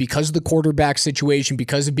intriguing one because of the quarterback situation,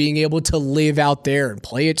 because of being able to live out there and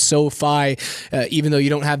play at SoFi, even though you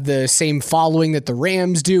don't have the same following that the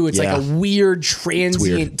Rams do. It's like a weird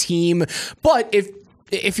transient team. But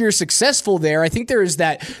if you're successful there, I think there is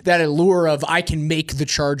that allure of, I can make the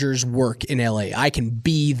Chargers work in LA. I can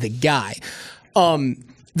be the guy.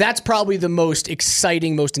 That's probably the most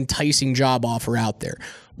exciting, most enticing job offer out there.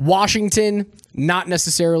 Washington, not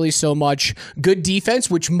necessarily so much. Good defense,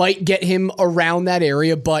 which might get him around that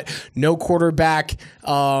area, but no quarterback.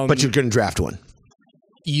 But you're going to draft one.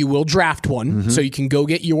 You will draft one, so you can go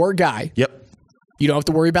get your guy. Yep. You don't have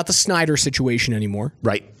to worry about the Snyder situation anymore.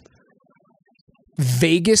 Right.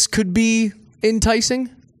 Vegas could be enticing.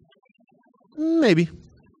 Maybe.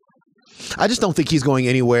 I just don't think he's going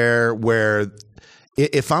anywhere where,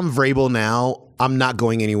 if I'm Vrabel now, I'm not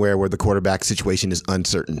going anywhere where the quarterback situation is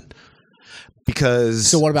uncertain. Because.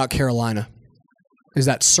 So what about Carolina? Is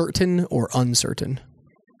that certain or uncertain?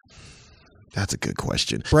 That's a good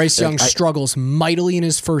question. Bryce Young struggles mightily in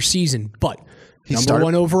his first season, but number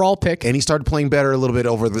 1 overall pick. And he started playing better a little bit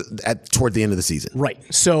toward the end of the season. Right.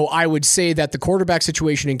 So I would say that the quarterback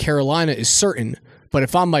situation in Carolina is certain, but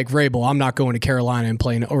if I'm Mike Vrabel, I'm not going to Carolina and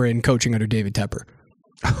playing or in coaching under David Tepper.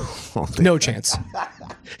 No chance.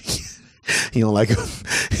 You don't like him?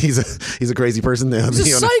 He's a crazy person. He's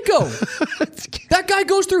a psycho. That guy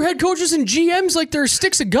goes through head coaches and GMs like they're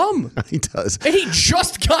sticks of gum. He does. And he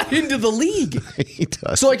just got into the league. He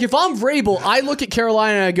does. So, like, if I'm Vrabel, I look at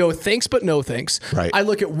Carolina and I go, thanks, but no thanks. Right. I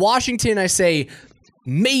look at Washington, I say,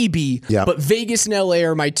 maybe, but Vegas and LA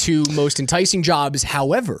are my 2 most enticing jobs.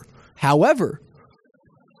 However,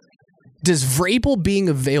 Does Vrabel being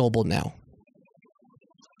available now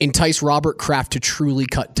entice Robert Kraft to truly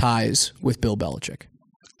cut ties with Bill Belichick?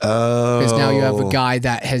 Because now you have a guy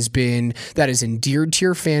that is endeared to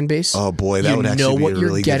your fan base. Oh boy, that would actually be a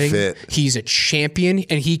really good fit. He's a champion,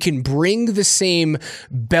 and he can bring the same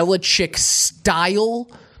Belichick style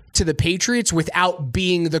to the Patriots without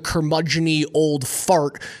being the curmudgeon-y old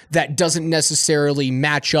fart that doesn't necessarily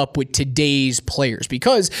match up with today's players.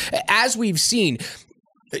 Because as we've seen,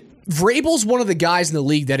 Vrabel's one of the guys in the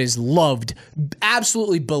league that is loved,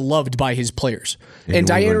 absolutely beloved by his players. And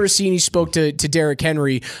Diana Rossini spoke to Derrick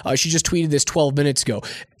Henry. She just tweeted this 12 minutes ago.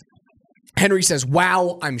 Henry says,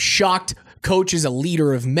 "Wow, I'm shocked. Coach is a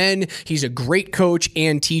leader of men. He's a great coach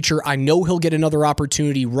and teacher. I know he'll get another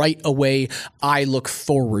opportunity right away. I look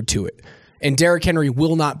forward to it." And Derrick Henry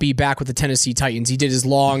will not be back with the Tennessee Titans. He did his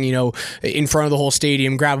long, in front of the whole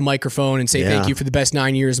stadium, grab a microphone and say, "Thank you for the best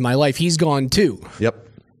 9 years of my life." He's gone too. Yep.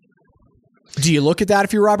 Do you look at that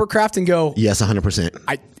if you're Robert Kraft and go, yes, 100%.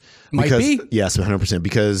 Yes, 100%,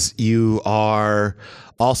 because you are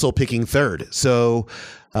also picking third. So,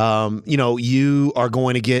 you are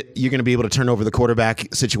going to be able to turn over the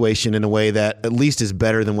quarterback situation in a way that at least is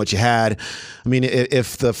better than what you had. I mean,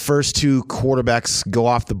 if the first two quarterbacks go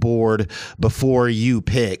off the board before you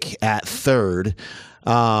pick at third,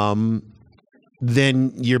 then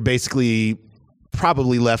you're basically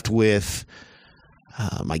probably left with,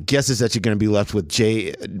 my guess is that you're going to be left with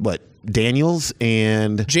Daniels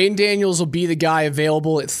and Jane Daniels will be the guy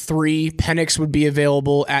available at 3. Penix would be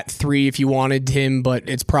available at 3 if you wanted him, but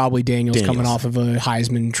it's probably Daniels. Coming off of a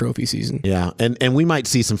Heisman Trophy season. Yeah, and we might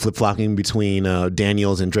see some flip-flopping between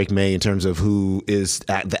Daniels and Drake May in terms of who is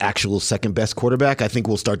the actual second best quarterback. I think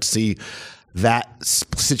we'll start to see that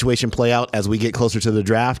situation play out as we get closer to the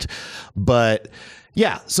draft. But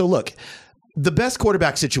yeah, so look, the best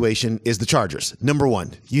quarterback situation is the Chargers. Number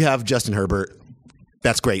one, you have Justin Herbert.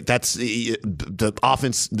 That's great. That's the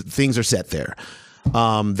offense. Things are set there.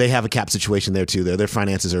 They have a cap situation there too. Their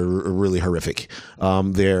finances are really horrific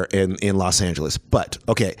there in Los Angeles. But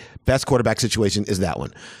okay, best quarterback situation is that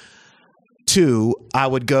one. 2,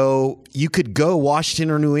 you could go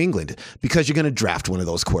Washington or New England because you're going to draft one of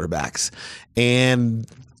those quarterbacks, and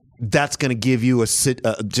that's going to give you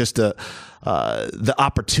the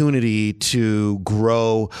opportunity to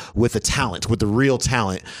grow with the real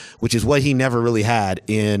talent, which is what he never really had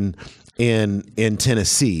in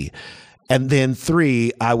Tennessee. And then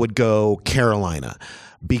 3, I would go Carolina,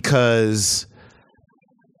 because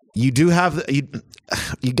you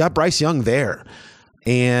got Bryce Young there,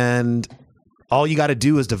 and all you got to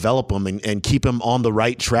do is develop him and keep him on the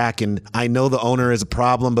right track. And I know the owner is a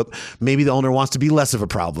problem, but maybe the owner wants to be less of a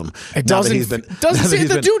problem. It doesn't say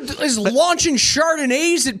the dude is launching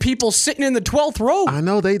Chardonnays at people sitting in the 12th row. I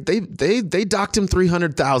know they docked him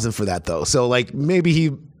 $300,000 for that though. So like maybe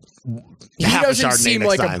he doesn't seem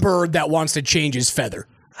like a bird that wants to change his feather.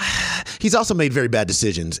 He's also made very bad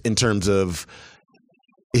decisions in terms of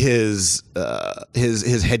his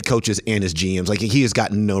head coaches and his GMs. Like he has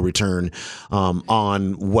gotten no return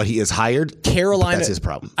on what he has hired. Carolina, that's his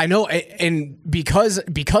problem. I know, and because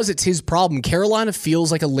it's his problem, Carolina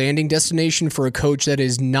feels like a landing destination for a coach that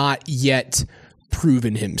has not yet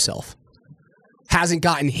proven himself, hasn't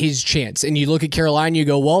gotten his chance. And you look at Carolina, you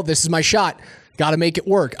go, well, this is my shot. Got to make it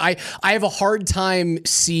work. I have a hard time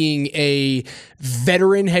seeing a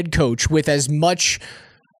veteran head coach with as much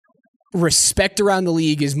respect around the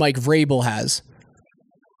league as Mike Vrabel has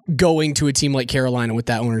going to a team like Carolina with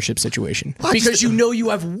that ownership situation. Because you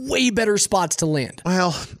have way better spots to land.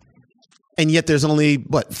 Well, and yet there's only,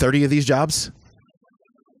 30 of these jobs?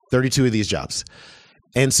 32 of these jobs.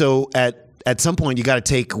 And so at some point, you got to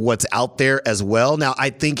take what's out there as well. Now, I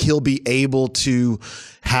think he'll be able to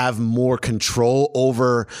have more control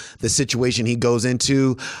over the situation he goes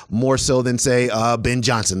into, more so than, say, Ben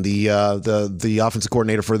Johnson, the offensive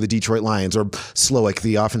coordinator for the Detroit Lions, or Slowick,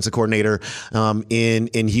 the offensive coordinator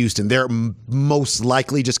in Houston. They're most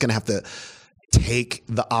likely just going to have to take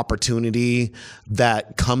the opportunity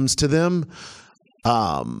that comes to them.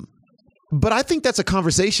 But I think that's a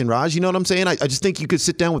conversation, Raj. You know what I'm saying? I just think you could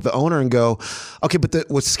sit down with the owner and go, okay, but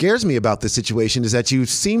what scares me about this situation is that you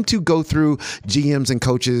seem to go through GMs and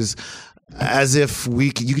coaches as if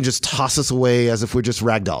you can just toss us away as if we're just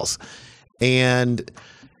ragdolls. And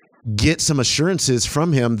get some assurances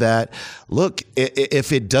from him that, look,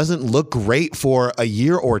 if it doesn't look great for a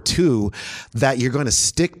year or two, that you're going to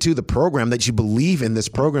stick to the program, that you believe in this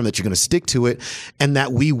program, that you're going to stick to it, and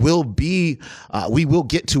that we will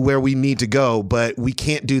get to where we need to go. But we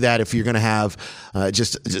can't do that if you're going to have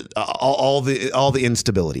just all the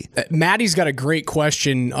instability. Maddie's got a great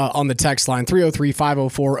question on the text line.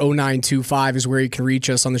 303-504-0925 is where you can reach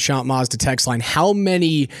us on the Champ Mazda text line. How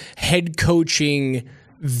many head coaching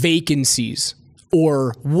vacancies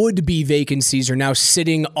or would-be vacancies are now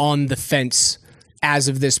sitting on the fence as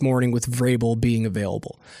of this morning with Vrabel being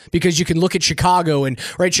available? Because you can look at Chicago, and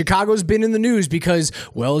right, Chicago's been in the news because,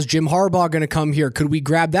 well, is Jim Harbaugh going to come here? Could we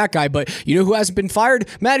grab that guy? But you know who hasn't been fired?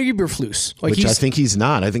 Matt Eberflus. Which I think he's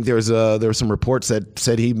not. I think there were some reports that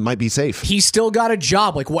said he might be safe. He's still got a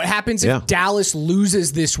job. Like, what happens if Dallas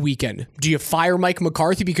loses this weekend? Do you fire Mike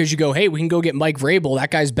McCarthy because you go, hey, we can go get Mike Vrabel.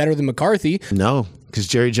 That guy's better than McCarthy. No, because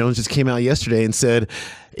Jerry Jones just came out yesterday and said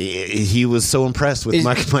he was so impressed with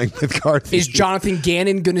Mike McCarthy. Is Jonathan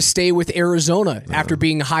Gannon going to stay with Arizona after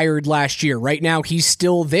being hired last year? Right now, he's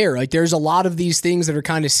still there. Like, there's a lot of these things that are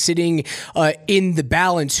kind of sitting in the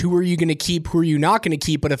balance. Who are you going to keep? Who are you not going to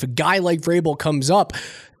keep? But if a guy like Vrabel comes up,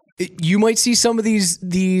 you might see some of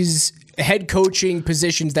these head coaching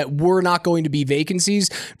positions that were not going to be vacancies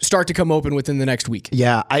start to come open within the next week.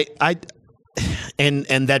 Yeah,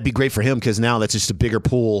 And that'd be great for him because now that's just a bigger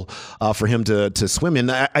pool for him to swim in.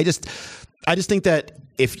 I just think that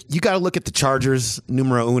if you got to look at the Chargers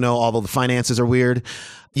numero uno, although the finances are weird,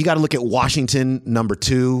 you got to look at Washington number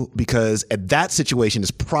 2 because at that situation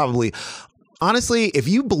is probably, honestly, if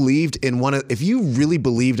you really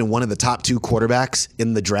believed in one of the top 2 quarterbacks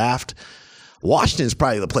in the draft, Washington is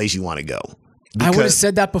probably the place you want to go. I would have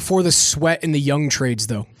said that before the Sweat and the Young trades,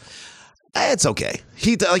 though. It's okay.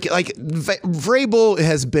 Vrabel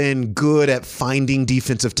has been good at finding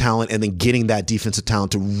defensive talent and then getting that defensive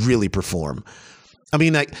talent to really perform. I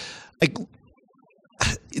mean, the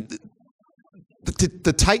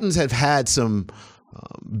Titans have had some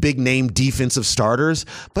big name defensive starters,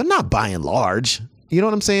 but not by and large. You know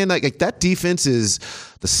what I'm saying? Like that defense is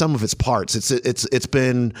the sum of its parts. It's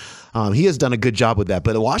been he has done a good job with that.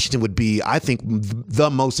 But Washington would be, I think, the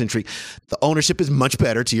most intrigued. The ownership is much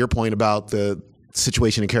better. To your point about the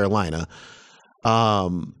situation in Carolina,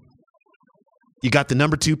 you got the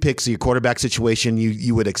number 2 pick, so your quarterback situation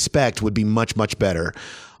you would expect would be much better.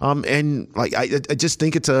 And like I just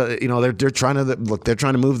think it's they're trying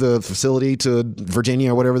to move the facility to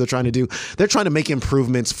Virginia or whatever they're trying to do. They're trying to make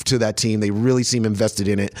improvements to that team. They really seem invested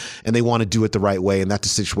in it, and they want to do it the right way. And that's a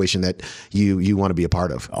situation that you want to be a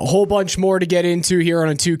part of. A whole bunch more to get into here on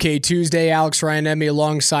a 2K Tuesday. Alex Ryan Emmy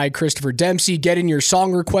alongside Christopher Dempsey. Get in your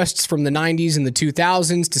song requests from the 90s and the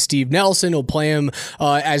 2000s to Steve Nelson. We'll play him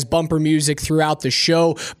as bumper music throughout the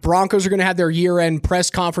show. Broncos are going to have their year-end press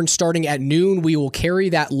conference starting at noon. We will carry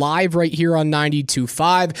that live right here on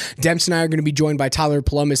 92.5. Demps and I are going to be joined by Tyler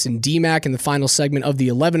Palomas and DMAC in the final segment of the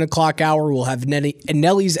 11 o'clock hour. We'll have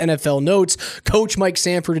Nelly's NFL Notes, Coach Mike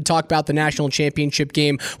Sanford to talk about the national championship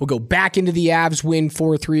game. We'll go back into the Avs win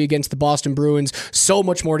 4-3 against the Boston Bruins. So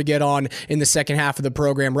much more to get on in the second half of the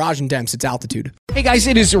program. Raj and Demps, it's Altitude. Hey guys,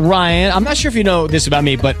 it is Ryan. I'm not sure if you know this about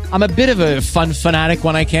me, but I'm a bit of a fun fanatic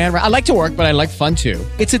when I can. I like to work, but I like fun too.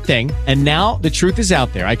 It's a thing. And now the truth is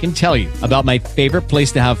out there. I can tell you about my favorite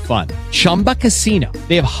place to have fun. Chumba Casino.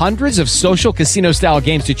 They have hundreds of social casino style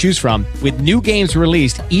games to choose from with new games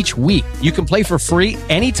released each week. You can play for free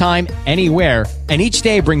anytime, anywhere. And each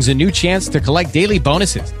day brings a new chance to collect daily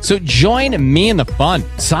bonuses. So join me in the fun.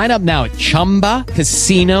 Sign up now at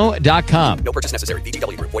ChumbaCasino.com. No purchase necessary.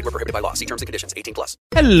 VGW Group. Void where prohibited by law. See terms and conditions. 18+.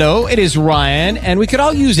 Hello, it is Ryan. And we could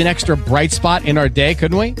all use an extra bright spot in our day,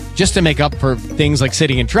 couldn't we? Just to make up for things like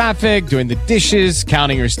sitting in traffic, doing the dishes,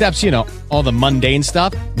 counting your steps, all the mundane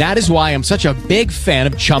stuff. That is why I'm such a big fan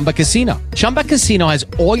of Chumba Casino. Chumba Casino has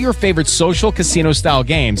all your favorite social casino style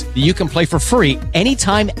games that you can play for free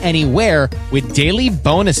anytime, anywhere with daily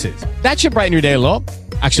bonuses. That should brighten your day a little.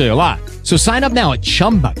 Actually, a lot. So sign up now at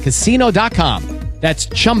ChumbaCasino.com. That's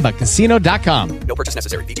ChumbaCasino.com. No purchase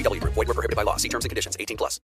necessary. VGW Group. Void where prohibited by law. See terms and conditions. 18+.